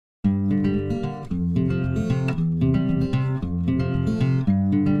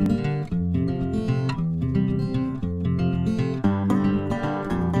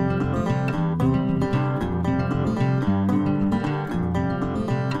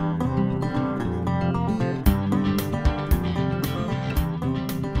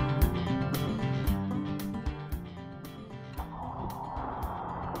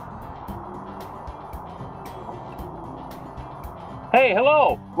Hey,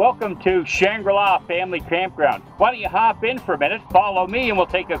 hello. Welcome to Shangri-la Family Campground. Why don't you hop in for a minute, follow me, and we'll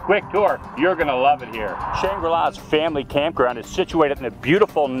take a quick tour. You're going to love it here. Shangri-la's Family Campground is situated in the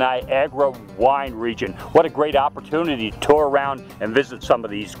beautiful Niagara wine region. What a great opportunity to tour around and visit some of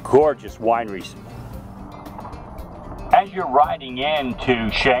these gorgeous wineries. As you're riding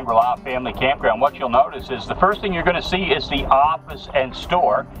into Shangri-la Family Campground, what you'll notice is the first thing you're going to see is the office and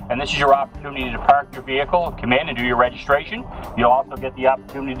store, and this is your opportunity to park your vehicle, come in and do your registration. You'll also get the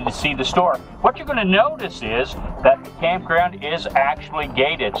opportunity to see the store. What you're going to notice is that the campground is actually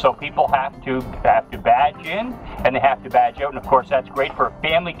gated, so people have to badge in and they have to badge out, and of course that's great for a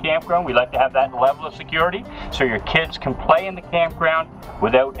family campground. We like to have that level of security so your kids can play in the campground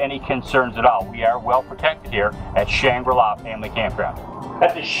without any concerns at all. We are well protected here at Shangri-la Family Campground.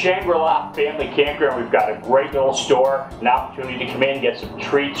 At the Shangri-la Family Campground, we've got a great little store, an opportunity to come in, get some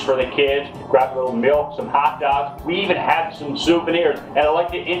treats for the kids, grab a little milk, some hot dogs. We even have some souvenirs, and I'd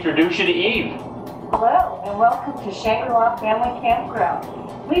like to introduce you to Eve. Hello, and welcome to Shangri-la Family Campground.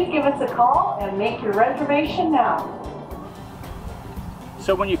 Please give us a call and make your reservation now.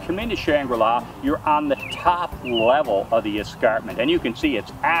 So when you come into Shangri-la, you're on the top level of the escarpment, and you can see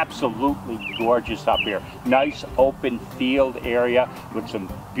it's absolutely gorgeous up here. Nice open field area with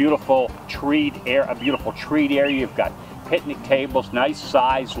some beautiful treed area, You've got picnic tables, nice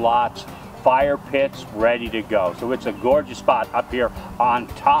sized lots, fire pits ready to go. So it's a gorgeous spot up here on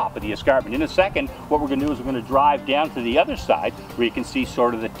top of the escarpment. In a second, what we're going to do is we're going to drive down to the other side where you can see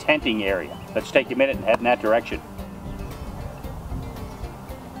sort of the tenting area. Let's take a minute and head in that direction.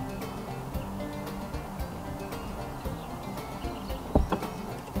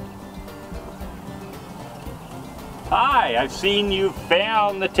 Hi, I've seen you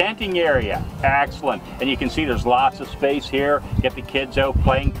found the tenting area. Excellent. And you can see there's lots of space here. Get the kids out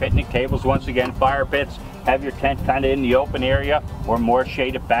playing, picnic tables, once again, fire pits. Have your tent kind of in the open area or more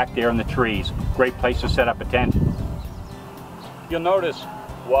shaded back there in the trees. Great place to set up a tent. You'll notice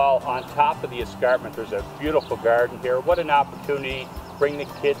while on top of the escarpment, there's a beautiful garden here. What an opportunity. Bring the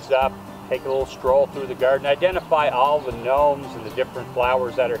kids up, take a little stroll through the garden, identify all the gnomes and the different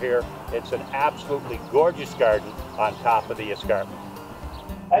flowers that are here. It's an absolutely gorgeous garden on top of the escarpment.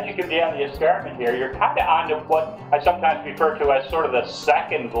 As you come down the escarpment here, you're kind of onto what I sometimes refer to as sort of the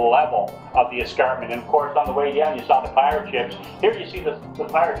second level of the escarpment. And of course, on the way down, you saw the pirate ships. Here you see the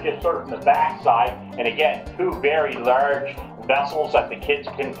pirate ships sort of from the back side. And again, two very large vessels that the kids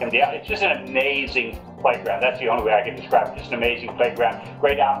can come down. It's just an amazing playground. That's the only way I can describe it. Just an amazing playground.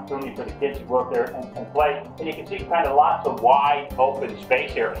 Great opportunity for the kids to go out there and play. And you can see kind of lots of wide open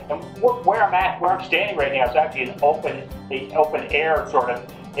space here. And where I'm standing right now is actually an open air sort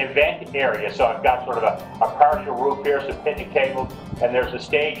of event area. So I've got sort of a partial roof here, some picnic tables, and there's a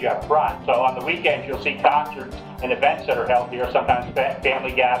stage up front. So on the weekends you'll see concerts and events that are held here, sometimes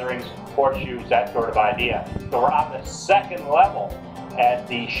family gatherings, horseshoes, that sort of idea. So we're on the second level at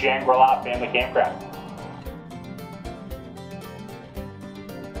the Shangri-la Family Campground.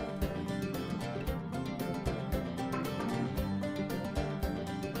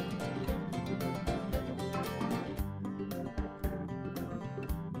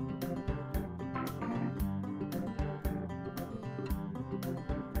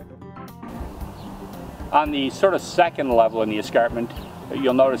 On the sort of second level in the escarpment,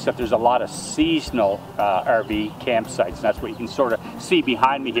 you'll notice that there's a lot of seasonal RV campsites, and that's what you can sort of see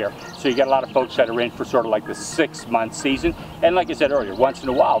behind me here. So you got a lot of folks that are in for sort of like the 6-month season, and like I said earlier, once in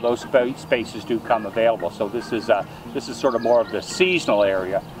a while those spaces do come available. So this is sort of more of the seasonal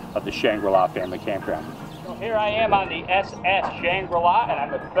area of the Shangri-la Family Campground. Here I am on the SS Shangri-la, and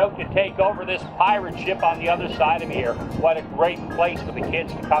I'm about to take over this pirate ship on the other side of me here. What a great place for the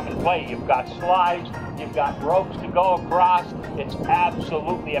kids to come and play. You've got slides, you've got ropes to go across. It's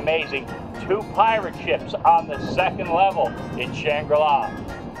absolutely amazing. 2 pirate ships on the second level in Shangri-la.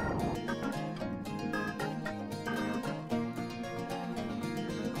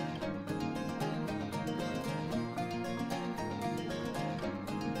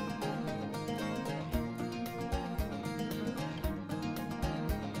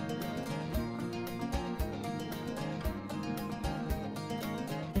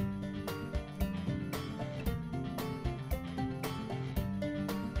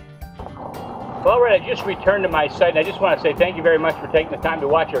 Well, Red, I just returned to my site, and I just want to say thank you very much for taking the time to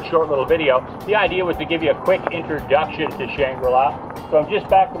watch our short little video. The idea was to give you a quick introduction to Shangri-la. So I'm just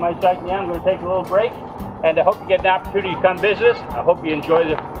back to my site now. I'm going to take a little break, and I hope you get an opportunity to come visit us. I hope you enjoy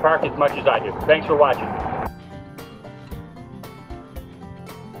the park as much as I do. Thanks for watching.